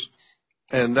 lectures.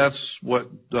 And that's what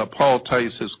Paul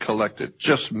Tice has collected,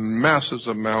 just massive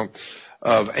amount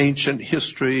of ancient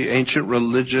history, ancient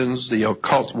religions, the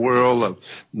occult world of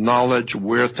knowledge,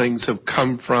 where things have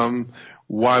come from,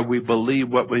 why we believe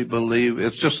what we believe.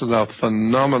 It's just a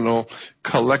phenomenal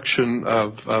collection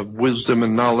of wisdom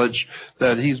and knowledge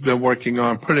that he's been working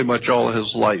on pretty much all his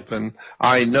life. And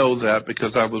I know that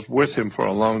because I was with him for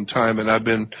a long time, and I've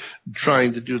been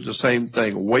trying to do the same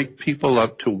thing, wake people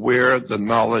up to where the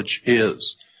knowledge is.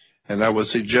 And I would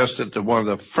suggest that one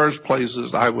of the first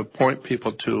places I would point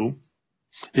people to,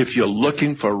 if you're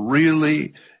looking for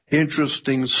really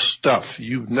interesting stuff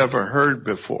you've never heard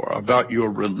before about your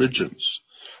religions,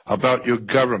 about your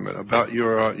government, about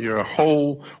your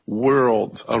whole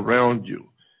world around you,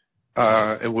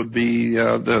 it would be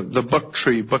the Book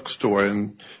Tree bookstore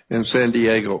in San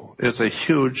Diego.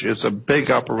 It's a big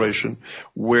operation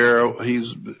where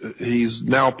he's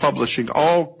now publishing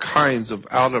all kinds of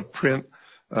out of print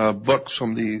books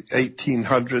from the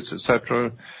 1800s,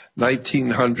 etc.,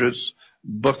 1900s,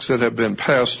 books that have been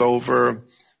passed over.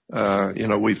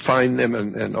 We find them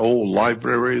in old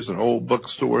libraries and old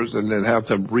bookstores and then have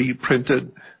them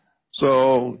reprinted.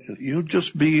 So you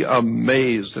just be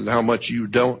amazed at how much you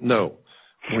don't know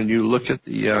when you look at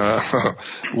the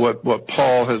what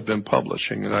Paul has been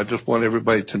publishing, and I just want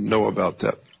everybody to know about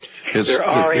that. There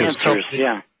are answers,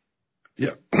 company,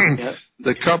 yeah.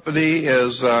 The company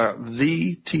is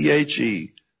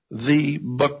the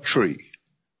Book Tree,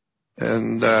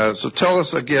 and so tell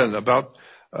us again about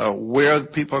where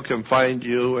people can find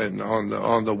you and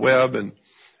on the web and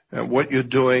what you're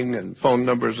doing and phone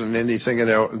numbers and anything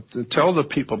else. Tell the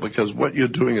people, because what you're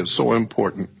doing is so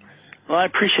important. Well, I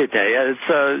appreciate that. Yeah,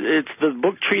 it's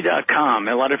thebooktree.com.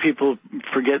 A lot of people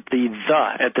forget the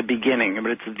at the beginning,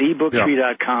 but it's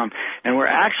thebooktree.com. And we're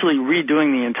actually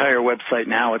redoing the entire website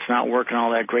now. It's not working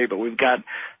all that great, but we've got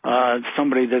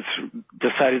somebody that's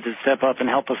decided to step up and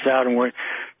help us out, and we're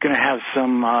going to have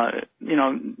some,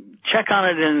 check on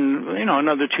it in,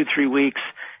 another 2-3 weeks.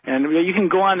 And you can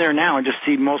go on there now and just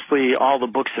see mostly all the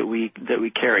books that we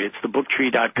carry. It's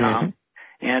thebooktree.com.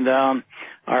 And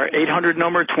our 800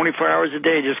 number, 24 hours a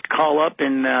day, just call up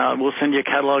and we'll send you a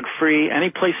catalog free any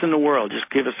place in the world.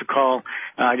 Just give us a call.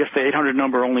 I guess the 800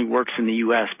 number only works in the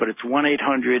U.S., but it's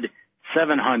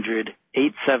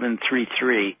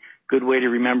 1-800-700-8733. Good way to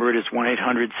remember it is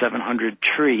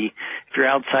 1-800-700-TREE. If you're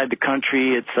outside the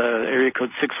country, it's area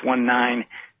code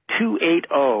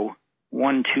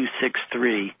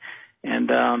 619-280-1263.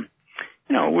 And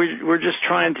we're just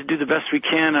trying to do the best we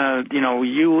can.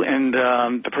 You and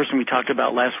the person we talked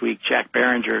about last week, Jack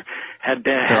Barringer, had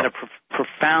a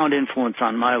profound influence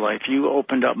on my life. You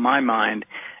opened up my mind,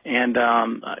 and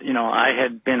I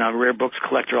had been a rare books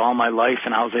collector all my life,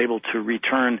 and I was able to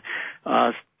return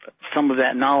some of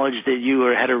that knowledge that you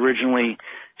had originally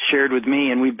shared with me.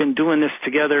 And we've been doing this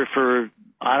together for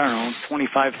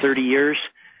 25, 30 years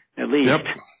at least. Yep.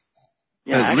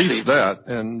 Yeah, at least that.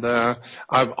 And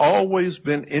I've always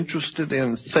been interested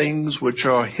in things which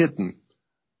are hidden,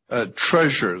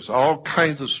 treasures, all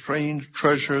kinds of strange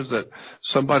treasures that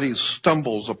somebody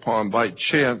stumbles upon by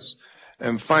chance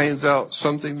and finds out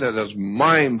something that is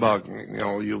mind-boggling.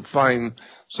 You find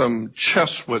some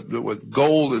chest with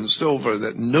gold and silver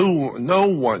that no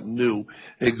one knew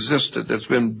existed, that's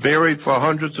been buried for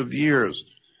hundreds of years.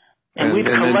 And we've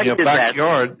collected in your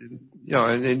backyard,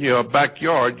 and in your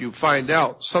backyard, you find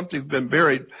out something's been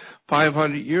buried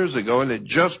 500 years ago, and it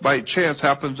just by chance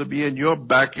happens to be in your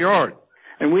backyard.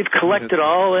 And we've collected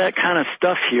all that kind of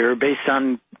stuff here based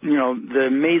on, the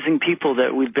amazing people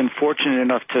that we've been fortunate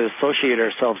enough to associate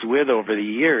ourselves with over the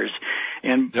years.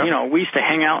 And, we used to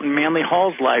hang out in Manly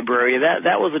Hall's library.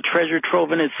 That was a treasure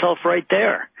trove in itself right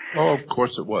there. Oh, of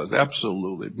course it was.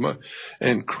 Absolutely.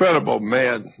 Incredible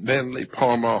man, Manly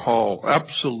Palmer Hall.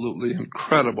 Absolutely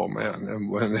incredible man.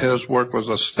 And his work was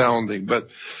astounding. But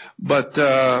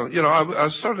I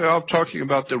started out talking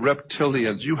about the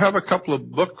Reptilians. You have a couple of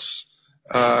books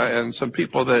and some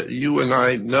people that you and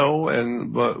I know.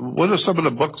 And what are some of the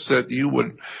books that you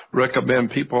would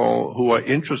recommend people who are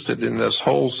interested in this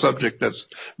whole subject that's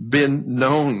been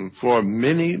known for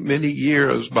many, many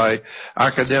years by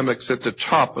academics at the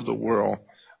top of the world,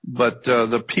 but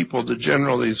the people,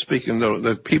 generally speaking,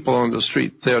 the people on the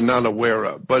street, they're not aware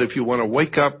of? But if you want to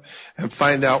wake up and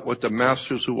find out what the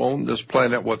masters who own this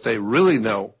planet, what they really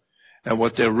know and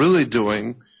what they're really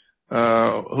doing,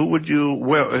 where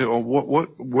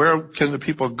can the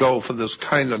people go for this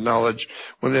kind of knowledge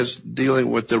when it's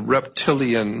dealing with the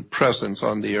reptilian presence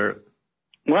on the earth?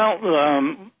 Well,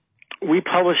 we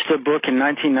published a book in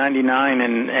 1999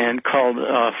 and called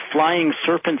Flying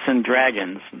Serpents and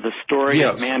Dragons, the story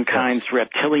of mankind's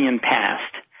reptilian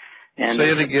past. And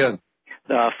say it again.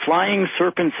 Flying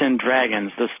Serpents and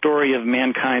Dragons, the story of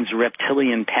mankind's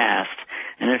reptilian past.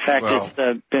 And in fact,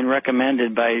 it's been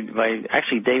recommended by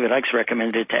actually David Icke's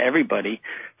recommended it to everybody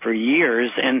for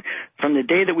years. And from the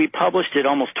day that we published it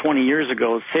almost 20 years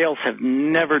ago, sales have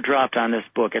never dropped on this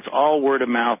book. It's all word of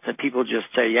mouth that people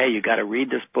just say, "Yeah, you got to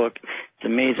read this book. It's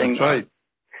amazing." That's right.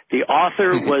 The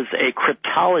author was a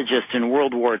cryptologist in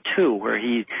World War II, where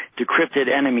he decrypted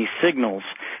enemy signals,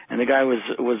 and the guy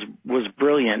was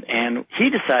brilliant. And he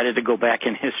decided to go back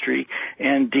in history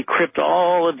and decrypt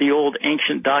all of the old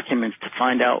ancient documents to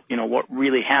find out, what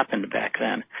really happened back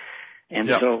then. And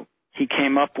so he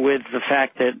came up with the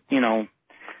fact that,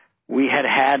 we had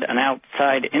an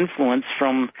outside influence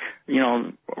from,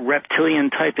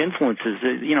 reptilian type influences.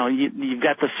 You've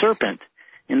got the serpent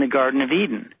in the Garden of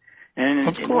Eden. And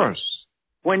of course,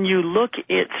 when you look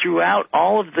at throughout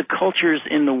all of the cultures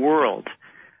in the world,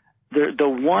 the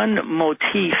one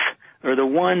motif or the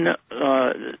one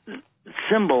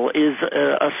symbol is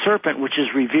a serpent, which is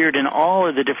revered in all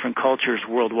of the different cultures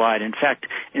worldwide. In fact,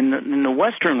 in the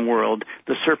Western world,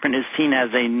 the serpent is seen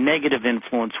as a negative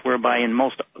influence, whereby in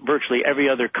virtually every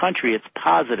other country it's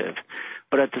positive.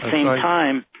 But at the same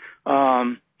time,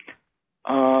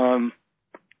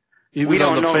 even we don't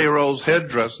on the know. Pharaoh's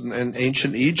headdress in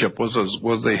ancient Egypt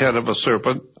was the head of a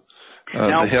serpent,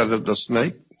 the head of the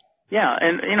snake. Yeah,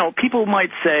 and people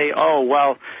might say, oh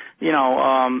well,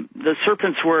 the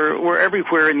serpents were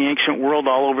everywhere in the ancient world,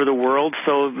 all over the world,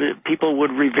 so people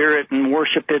would revere it and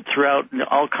worship it throughout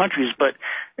all countries. But,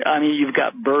 I mean, you've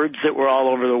got birds that were all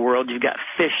over the world. You've got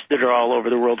fish that are all over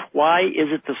the world. Why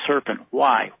is it the serpent?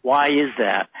 Why? Why is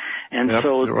that? And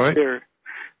so right.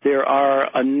 there are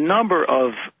a number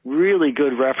of really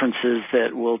good references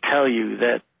that will tell you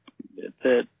that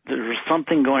there was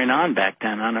something going on back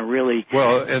then on a really...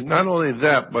 Well, and not only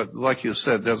that, but like you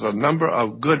said, there's a number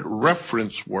of good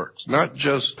reference works, not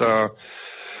just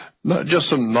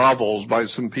some novels by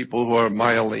some people who are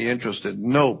mildly interested.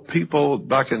 No, people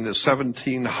back in the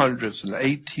 1700s and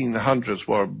 1800s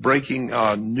were breaking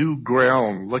new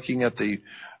ground, looking at the,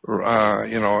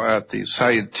 at the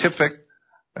scientific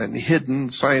and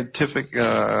hidden scientific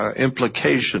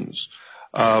implications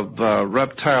of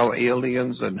reptile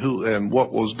aliens and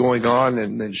what was going on,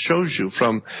 and it shows you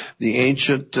from the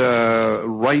ancient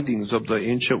writings of the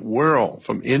ancient world,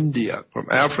 from India, from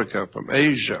Africa, from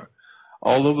Asia,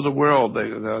 all over the world.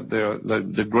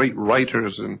 The great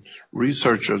writers and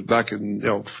researchers back in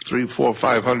 300, 400,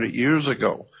 500 years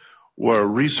ago were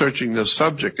researching this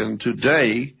subject, and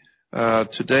today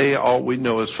all we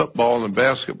know is football and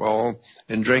basketball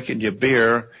and drinking your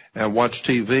beer and watch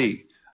TV.